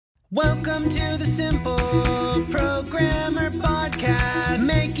Welcome to the Simple Programmer Podcast,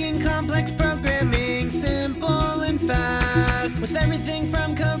 making complex programming simple and fast, with everything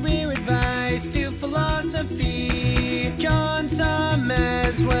from career advice to philosophy. John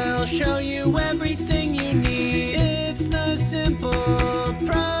Summers will show you everything you need. It's the Simple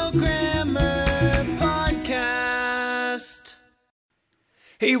Programmer Podcast.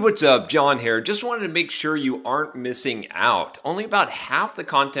 Hey, what's up? John here. Just wanted to make sure you aren't missing out. Only about half the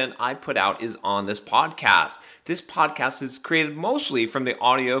content I put out is on this podcast. This podcast is created mostly from the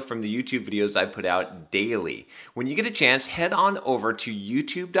audio from the YouTube videos I put out daily. When you get a chance, head on over to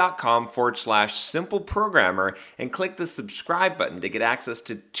youtube.com/simpleprogrammer and click the subscribe button to get access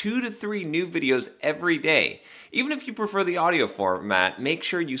to 2 to 3 new videos every day. Even if you prefer the audio format, make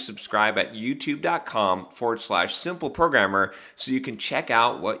sure you subscribe at youtube.com/simpleprogrammer so you can check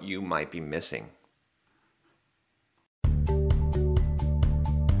out what you might be missing.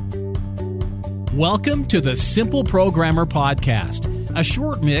 Welcome to the Simple Programmer Podcast, a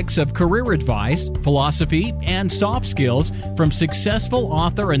short mix of career advice, philosophy, and soft skills from successful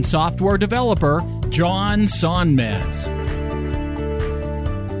author and software developer John Sonmez.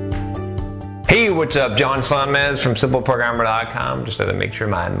 Hey, what's up? John Sonmez from simpleprogrammer.com. Just had to make sure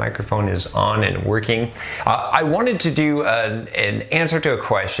my microphone is on and working. I wanted to do an answer to a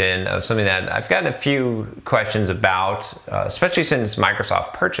question of something that I've gotten a few questions about, especially since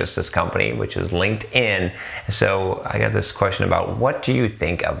Microsoft purchased this company, which is LinkedIn. So I got this question about, what do you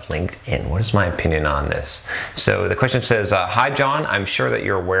think of LinkedIn? What is my opinion on this? So the question says, hi, John. I'm sure that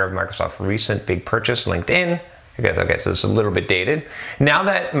you're aware of Microsoft's recent big purchase, LinkedIn. Okay, so it's a little bit dated. Now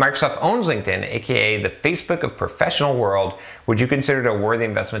that Microsoft owns LinkedIn, aka the Facebook of professional world, would you consider it a worthy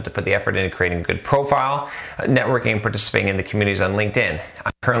investment to put the effort into creating a good profile, networking, and participating in the communities on LinkedIn?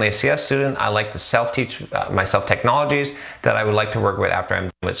 I'm currently a CS student. I like to self-teach myself technologies that I would like to work with after I'm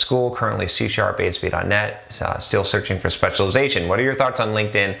done with school. Currently C#, ASP.NET, still searching for specialization. What are your thoughts on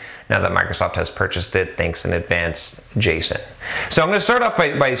LinkedIn now that Microsoft has purchased it? Thanks in advance, Jason. So I'm going to start off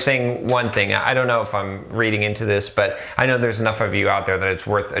by saying one thing. I don't know if I'm reading into this, but I know there's enough of you out there that it's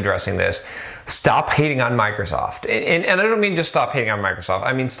worth addressing this. Stop hating on Microsoft. And I don't mean just stop hating on Microsoft.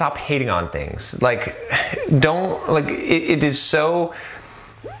 I mean, stop hating on things. It is so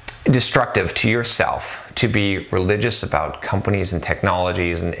destructive to yourself to be religious about companies and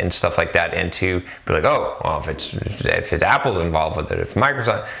technologies and stuff like that, and to be like, oh, well, if it's Apple's involved with it, if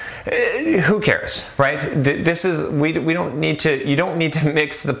Microsoft, who cares, right? This is we don't need to. You don't need to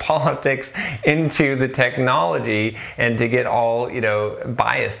mix the politics into the technology and to get all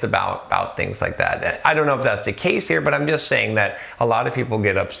biased about things like that. I don't know if that's the case here, but I'm just saying that a lot of people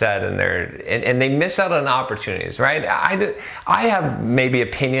get upset and they miss out on opportunities, right? I have maybe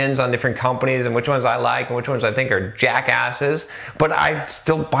opinions on different companies and which ones I like and which ones I think are jackasses, but I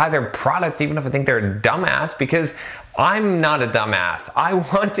still buy their products even if I think they're a dumbass, because I'm not a dumbass. I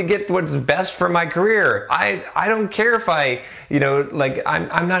want to get what's best for my career. I don't care if I'm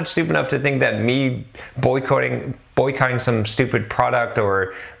not stupid enough to think that me boycotting some stupid product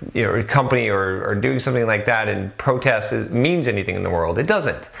or company or doing something like that in protest means anything in the world. It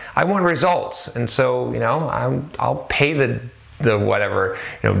doesn't. I want results, and so I'll pay the whatever,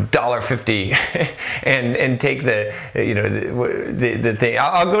 $1.50 and take the thing.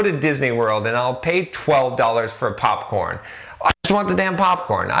 I'll go to Disney World and I'll pay $12 for popcorn. I just want the damn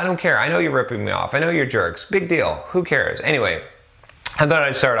popcorn. I don't care. I know you're ripping me off. I know you're jerks. Big deal. Who cares? Anyway, I thought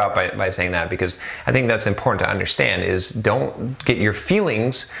I'd start out by saying that, because I think that's important to understand, is don't get your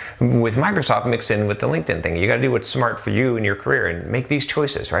feelings with Microsoft mixed in with the LinkedIn thing. You got to do what's smart for you and your career and make these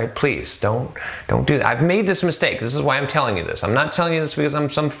choices, right? Please don't do that. I've made this mistake. This is why I'm telling you this. I'm not telling you this because I'm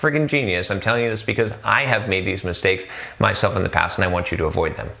some friggin' genius. I'm telling you this because I have made these mistakes myself in the past, and I want you to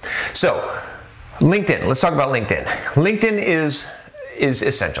avoid them. So, LinkedIn. Let's talk about LinkedIn. LinkedIn is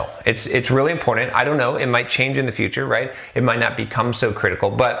essential. It's really important. I don't know, it might change in the future, right? It might not become so critical,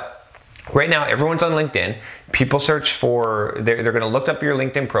 but right now everyone's on LinkedIn. People search for, they're going to look up your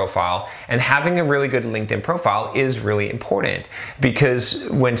LinkedIn profile, and having a really good LinkedIn profile is really important, because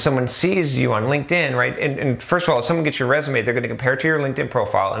when someone sees you on LinkedIn, right, and first of all, if someone gets your resume, they're going to compare it to your LinkedIn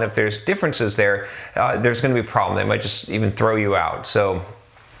profile, and if there's differences there, there's going to be a problem. They might just even throw you out. So,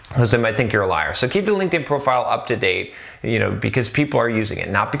 because they might think you're a liar. So keep the LinkedIn profile up to date, because people are using it.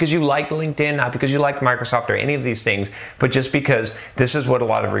 Not because you like LinkedIn, not because you like Microsoft or any of these things, but just because this is what a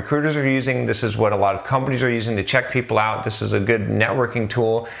lot of recruiters are using. This is what a lot of companies are using to check people out. This is a good networking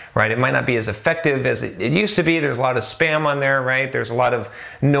tool, right? It might not be as effective as it used to be. There's a lot of spam on there, right? There's a lot of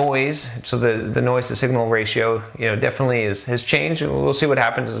noise. So the noise to signal ratio, definitely has changed. We'll see what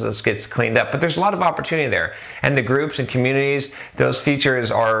happens as this gets cleaned up. But there's a lot of opportunity there. And the groups and communities, those features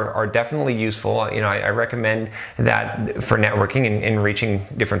are are definitely useful. I recommend that for networking and reaching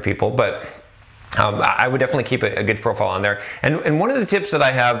different people, but I would definitely keep a good profile on there. And one of the tips that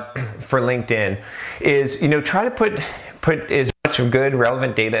I have for LinkedIn is, try to put as much good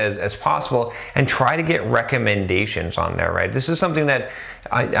relevant data as possible, and try to get recommendations on there, right? This is something that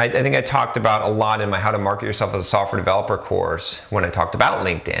I think I talked about a lot in my How to Market Yourself as a Software Developer course when I talked about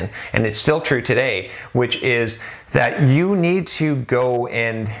LinkedIn, and it's still true today, which is that you need to go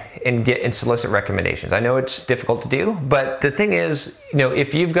and get and solicit recommendations. I know it's difficult to do, but the thing is,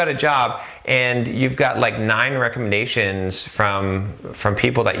 if you've got a job and you've got like 9 recommendations from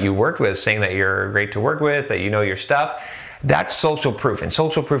people that you worked with saying that you're great to work with, that you know your stuff, that's social proof, and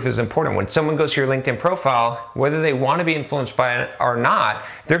social proof is important. When someone goes to your LinkedIn profile, whether they want to be influenced by it or not,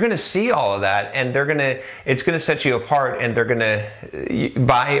 they're going to see all of that, and it's going to set you apart, and they're going to,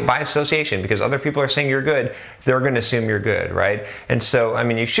 by association, because other people are saying you're good, they're going to assume you're good, right? And so,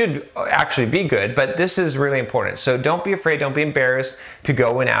 you should actually be good, but this is really important. So don't be afraid, don't be embarrassed to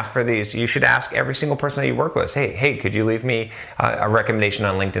go and ask for these. You should ask every single person that you work with, hey, could you leave me a recommendation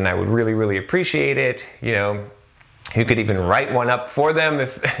on LinkedIn? I would really, really appreciate it. You could even write one up for them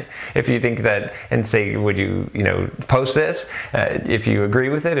if you think that, and say, would you post this if you agree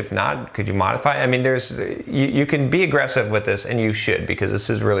with it? If not, could you modify? You can be aggressive with this, and you should, because this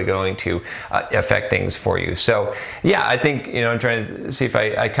is really going to affect things for you. So yeah, I think I'm trying to see if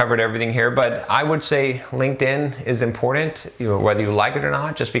I covered everything here, but I would say LinkedIn is important, whether you like it or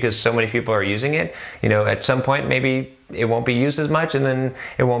not, just because so many people are using it. At some point maybe it won't be used as much, and then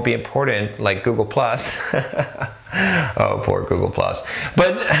it won't be important like Google Plus. Oh, poor Google Plus.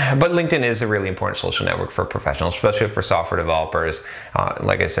 But LinkedIn is a really important social network for professionals, especially for software developers.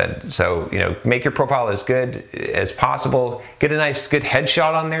 Like I said, so make your profile as good as possible. Get a nice, good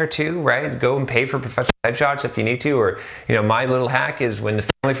headshot on there too, right? Go and pay for professional headshots if you need to. Or my little hack is when the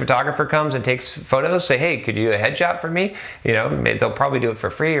family photographer comes and takes photos, say, hey, could you do a headshot for me? They'll probably do it for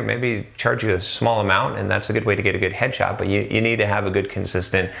free, or maybe charge you a small amount, and that's a good way to get a good headshot. But you need to have a good,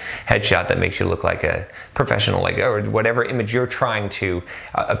 consistent headshot that makes you look like a professional, or whatever image you're trying to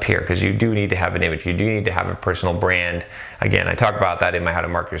appear, because you do need to have an image. You do need to have a personal brand. Again, I talk about that in my How to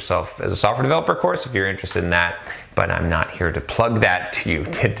Market Yourself as a Software Developer course if you're interested in that, but I'm not here to plug that to you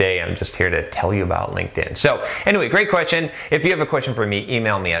today. I'm just here to tell you about LinkedIn. So anyway, great question. If you have a question for me,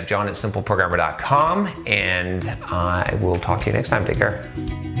 email me at john@simpleprogrammer.com, and I will talk to you next time. Take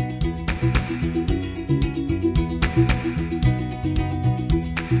care.